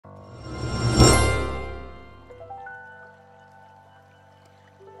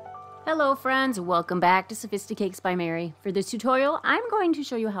Hello friends, welcome back to Sophisticakes by Mary. For this tutorial, I'm going to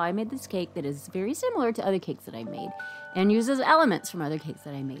show you how I made this cake that is very similar to other cakes that I made and uses elements from other cakes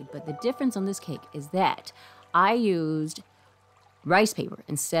that I made. But the difference on this cake is that I used rice paper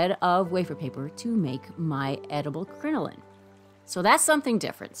instead of wafer paper to make my edible crinoline. So that's something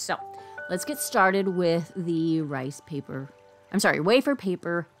different. So let's get started with the wafer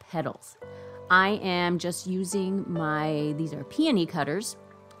paper petals. I am just using these are peony cutters,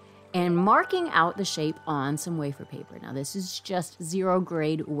 and marking out the shape on some wafer paper. Now this is just 0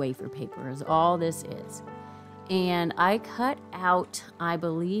 grade wafer paper is all this is. And I cut out, I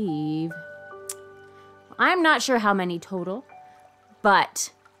believe, I'm not sure how many total,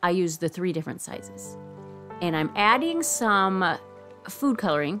 but I used the 3 different sizes. And I'm adding some food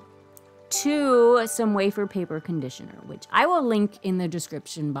coloring to some wafer paper conditioner, which I will link in the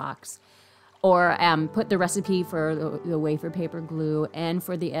description box. Or put the recipe for the wafer paper glue and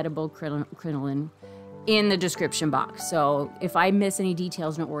for the edible crinoline in the description box. So if I miss any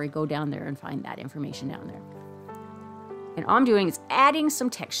details, don't worry, go down there and find that information down there. And all I'm doing is adding some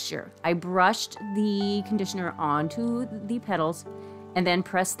texture. I brushed the conditioner onto the petals and then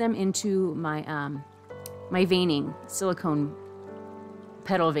pressed them into my, my veining, silicone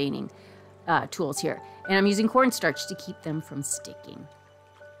petal veining tools here. And I'm using cornstarch to keep them from sticking.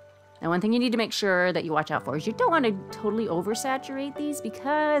 Now, one thing you need to make sure that you watch out for is you don't want to totally oversaturate these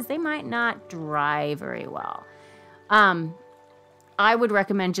because they might not dry very well. I would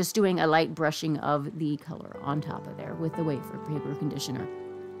recommend just doing a light brushing of the color on top of there with the wafer paper conditioner.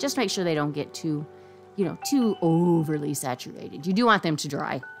 Just make sure they don't get too overly saturated. You do want them to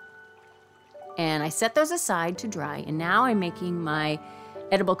dry. And I set those aside to dry, and now I'm making my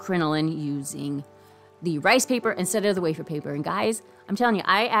edible crinoline using the rice paper instead of the wafer paper. And guys, I'm telling you,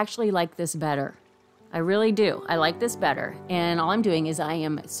 I actually like this better. I really do. I like this better. And all I'm doing is I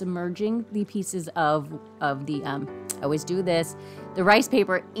am submerging the pieces of the, I always do this, the rice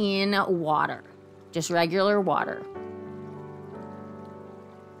paper in water, just regular water.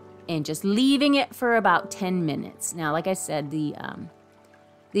 And just leaving it for about 10 minutes. Now, like I said, the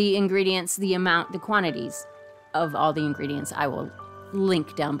ingredients, the quantities of all the ingredients, I will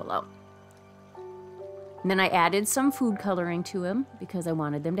link down below. And then I added some food coloring to them because I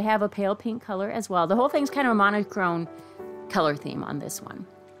wanted them to have a pale pink color as well. The whole thing's kind of a monochrome color theme on this one.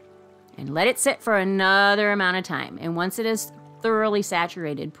 And let it sit for another amount of time. And once it is thoroughly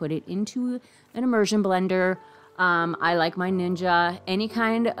saturated, put it into an immersion blender. I like my Ninja, any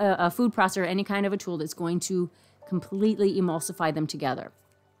kind of a food processor, any kind of a tool that's going to completely emulsify them together.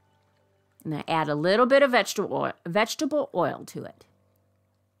 And I add a little bit of vegetable oil to it.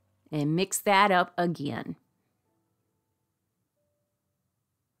 And mix that up again.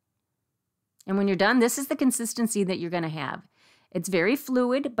 And when you're done, this is the consistency that you're going to have. It's very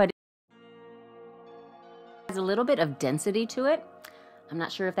fluid, but it has a little bit of density to it. I'm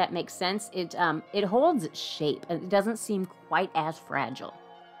not sure if that makes sense. It holds its shape, and it doesn't seem quite as fragile.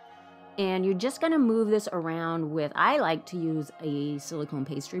 And you're just going to move this around with, I like to use a silicone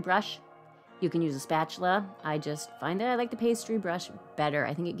pastry brush. You can use a spatula. I just find that I like the pastry brush better.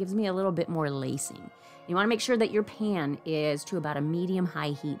 I think it gives me a little bit more lacing. You want to make sure that your pan is to about a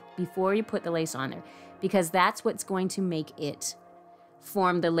medium-high heat before you put the lace on there, because that's what's going to make it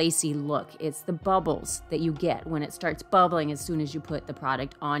form the lacy look. It's the bubbles that you get when it starts bubbling as soon as you put the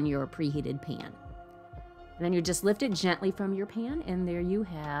product on your preheated pan. And then you just lift it gently from your pan, and there you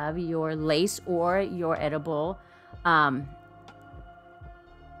have your lace or your edible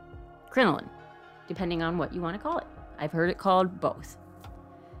crinoline, depending on what you want to call it. I've heard it called both.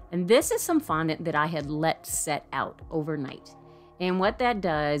 And this is some fondant that I had let set out overnight. And what that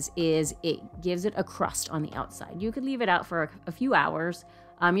does is it gives it a crust on the outside. You could leave it out for a few hours.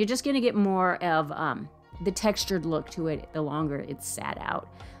 You're just going to get more of the textured look to it the longer it's sat out.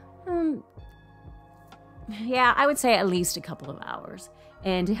 Yeah, I would say at least a couple of hours.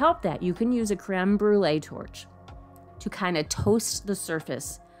 And to help that, you can use a creme brulee torch to kind of toast the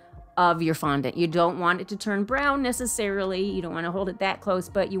surface of your fondant. You don't want it to turn brown necessarily. You don't want to hold it that close,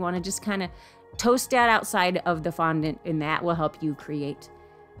 but you want to just kind of toast that outside of the fondant, and that will help you create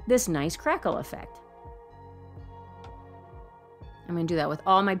this nice crackle effect. I'm going to do that with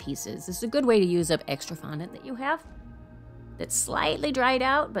all my pieces. This is a good way to use up extra fondant that you have that's slightly dried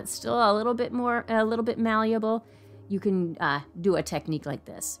out, but still a little bit malleable. You can do a technique like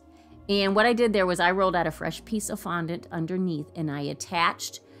this. And what I did there was I rolled out a fresh piece of fondant underneath, and I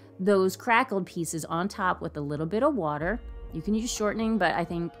attached those crackled pieces on top with a little bit of water. You can use shortening, but I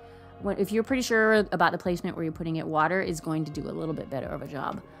think if you're pretty sure about the placement where you're putting it, water is going to do a little bit better of a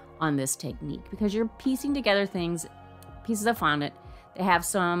job on this technique because you're piecing together pieces of fondant that have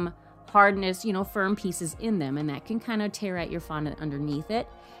some hardness, you know, firm pieces in them, and that can kind of tear at your fondant underneath it.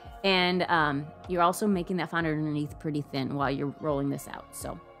 And you're also making that fondant underneath pretty thin while you're rolling this out.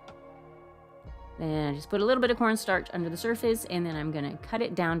 So then I just put a little bit of cornstarch under the surface, and then I'm gonna cut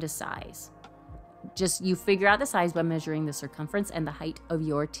it down to size. Just, you figure out the size by measuring the circumference and the height of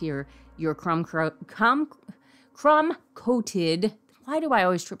your tier, your crumb-coated, why do I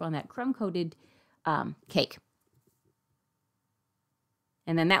always trip on that? Crumb-coated cake.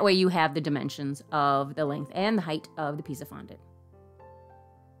 And then that way you have the dimensions of the length and the height of the piece of fondant.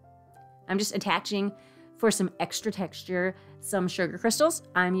 I'm just attaching, for some extra texture, some sugar crystals.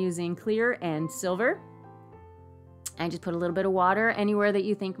 I'm using clear and silver. I just put a little bit of water anywhere that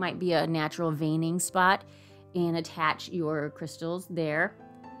you think might be a natural veining spot and attach your crystals there.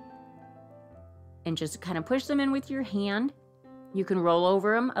 And just kind of push them in with your hand. You can roll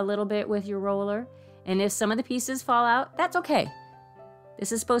over them a little bit with your roller. And if some of the pieces fall out, that's okay.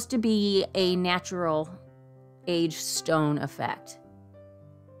 This is supposed to be a natural aged stone effect.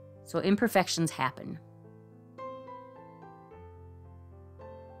 So imperfections happen.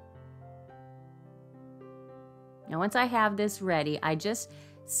 Now once I have this ready, I just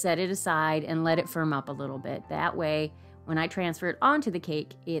set it aside and let it firm up a little bit. That way, when I transfer it onto the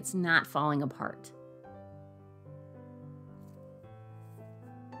cake, it's not falling apart.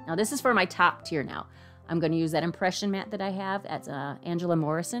 Now this is for my top tier now. I'm going to use that impression mat that I have. That's Angela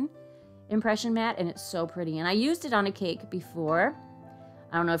Morrison impression mat, and it's so pretty. And I used it on a cake before.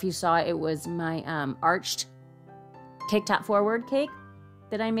 I don't know if you saw it. It was my arched cake top forward cake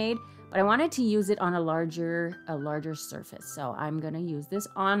that I made, but I wanted to use it on a larger surface. So I'm going to use this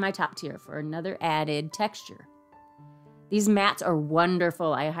on my top tier for another added texture. These mats are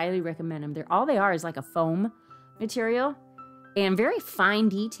wonderful. I highly recommend them. All they are is like a foam material and very fine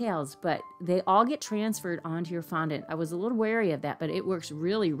details, but they all get transferred onto your fondant. I was a little wary of that, but it works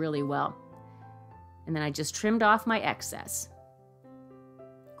really, really well. And then I just trimmed off my excess.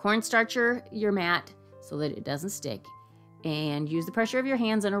 Cornstarch your mat so that it doesn't stick, and use the pressure of your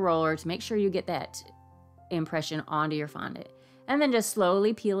hands on a roller to make sure you get that impression onto your fondant. And then just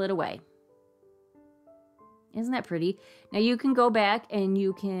slowly peel it away. Isn't that pretty? Now you can go back and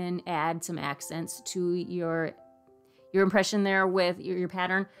you can add some accents to your impression there with your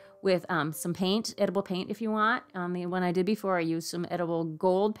pattern with some paint, edible paint if you want. The one I did before, I used some edible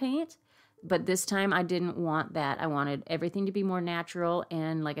gold paint. But this time I didn't want that. I wanted everything to be more natural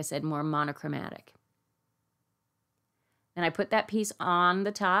and, like I said, more monochromatic. Then I put that piece on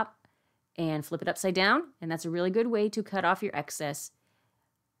the top and flip it upside down, and that's a really good way to cut off your excess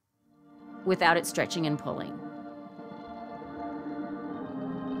without it stretching and pulling.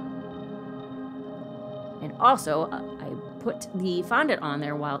 And also, I put the fondant on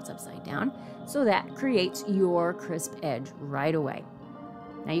there while it's upside down, so that creates your crisp edge right away.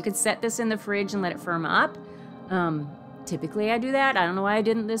 Now you could set this in the fridge and let it firm up. Typically I do that. I don't know why I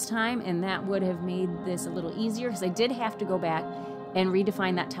didn't this time, and that would have made this a little easier because I did have to go back and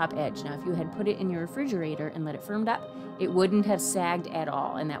redefine that top edge. Now if you had put it in your refrigerator and let it firmed up, it wouldn't have sagged at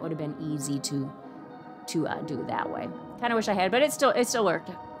all, and that would have been easy to do that way. Kind of wish I had, but it still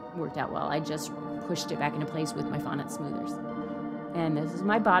worked out well. I just pushed it back into place with my fondant smoothers. And this is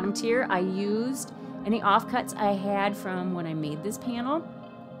my bottom tier. I used any offcuts I had from when I made this panel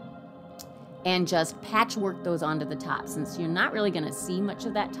and just patchwork those onto the top. Since you're not really going to see much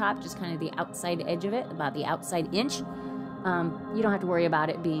of that top, just kind of the outside edge of it, about the outside inch, you don't have to worry about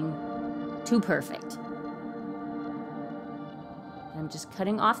it being too perfect. I'm just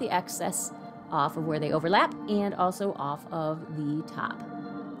cutting off the excess off of where they overlap and also off of the top.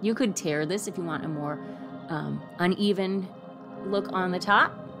 You could tear this if you want a more uneven look on the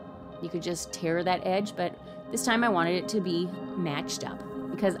top. You could just tear that edge, but this time I wanted it to be matched up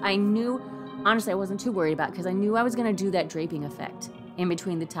because I knew, honestly, I wasn't too worried about it because I knew I was going to do that draping effect in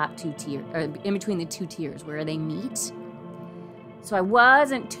between the top two tiers, or in between the two tiers where they meet. So I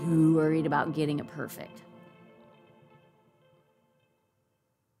wasn't too worried about getting it perfect.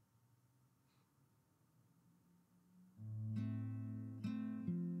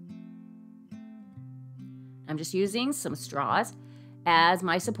 I'm just using some straws as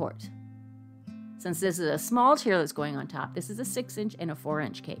my support. Since this is a small tier that's going on top, this is a 6-inch and a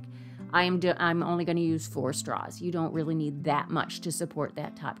 4-inch cake. I'm only going to use 4 straws. You don't really need that much to support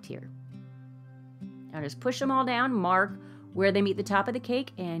that top tier. Now just push them all down, mark where they meet the top of the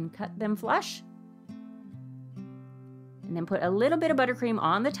cake, and cut them flush. And then put a little bit of buttercream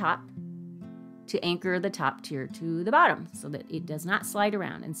on the top to anchor the top tier to the bottom so that it does not slide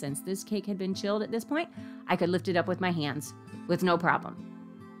around. And since this cake had been chilled at this point, I could lift it up with my hands with no problem.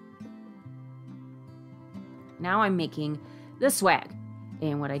 Now I'm making the swag.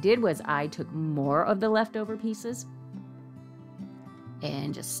 And what I did was I took more of the leftover pieces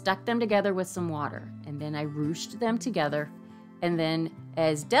and just stuck them together with some water. And then I ruched them together, and then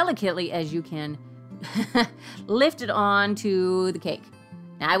as delicately as you can, lift it onto the cake.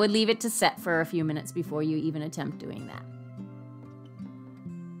 Now I would leave it to set for a few minutes before you even attempt doing that.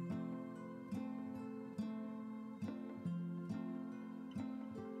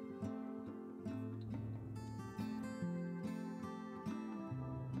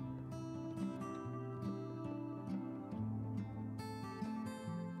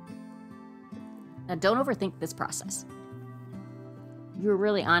 Now, don't overthink this process. You're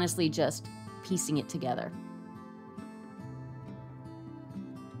really honestly just piecing it together.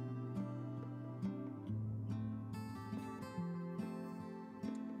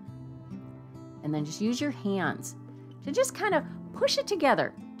 And then just use your hands to just kind of push it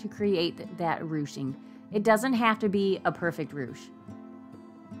together to create that ruching. It doesn't have to be a perfect ruche.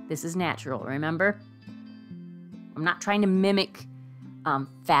 This is natural, remember? I'm not trying to mimic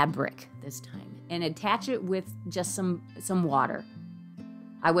fabric this time. And attach it with just some water.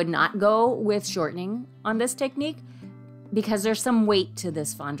 I would not go with shortening on this technique because there's some weight to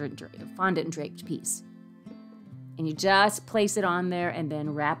this fondant draped piece. And you just place it on there and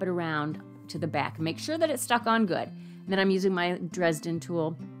then wrap it around to the back. Make sure that it's stuck on good. And then I'm using my Dresden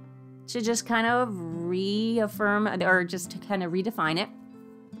tool to just kind of reaffirm or just to kind of redefine it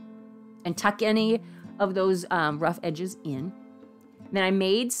and tuck any of those rough edges in. Then I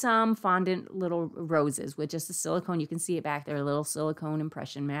made some fondant little roses with just the silicone. You can see it back there, a little silicone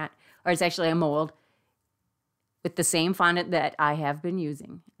impression mat. Or it's actually a mold with the same fondant that I have been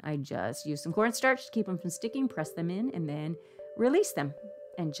using. I just used some cornstarch to keep them from sticking, press them in, and then release them.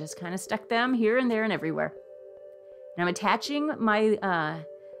 And just kind of stuck them here and there and everywhere. And I'm attaching my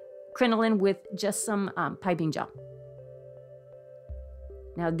crinoline with just some piping gel.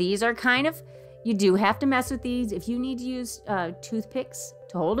 Now these are kind of... You do have to mess with these. If you need to use toothpicks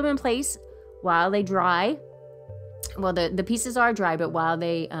to hold them in place while they dry, well, the pieces are dry, but while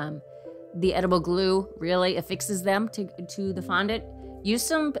they, the edible glue really affixes them to the fondant, use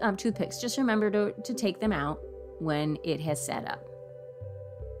some toothpicks. Just remember to take them out when it has set up.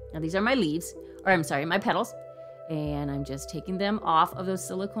 Now these are my leaves, or I'm sorry, my petals, and I'm just taking them off of those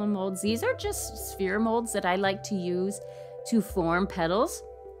silicone molds. These are just sphere molds that I like to use to form petals.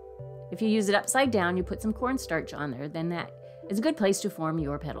 If you use it upside down, you put some cornstarch on there, then that is a good place to form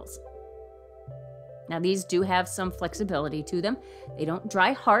your petals. Now these do have some flexibility to them. They don't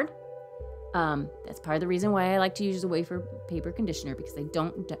dry hard. That's part of the reason why I like to use the wafer paper conditioner, because they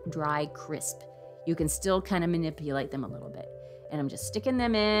don't dry crisp. You can still kind of manipulate them a little bit. And I'm just sticking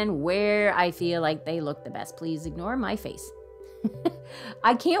them in where I feel like they look the best. Please ignore my face.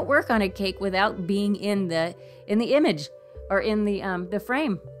 I can't work on a cake without being in the image or in the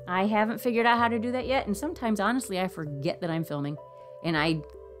frame. I haven't figured out how to do that yet, and sometimes, honestly, I forget that I'm filming, and I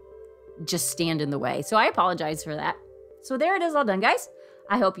just stand in the way. So I apologize for that. So there it is, all done, guys.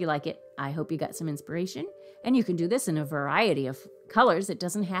 I hope you like it. I hope you got some inspiration, and you can do this in a variety of colors. It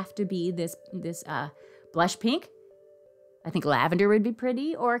doesn't have to be this blush pink. I think lavender would be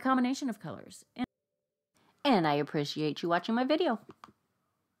pretty, or a combination of colors. And I appreciate you watching my video.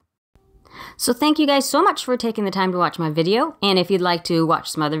 So thank you guys so much for taking the time to watch my video. And if you'd like to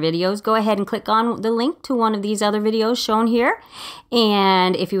watch some other videos, go ahead and click on the link to one of these other videos shown here.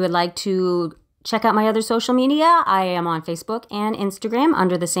 And if you would like to check out my other social media, I am on Facebook and Instagram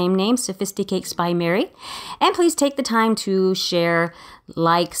under the same name, Sophisticakes by Mary. And please take the time to share,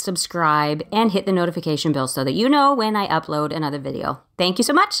 like, subscribe, and hit the notification bell so that you know when I upload another video. Thank you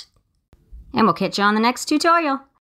so much, and we'll catch you on the next tutorial.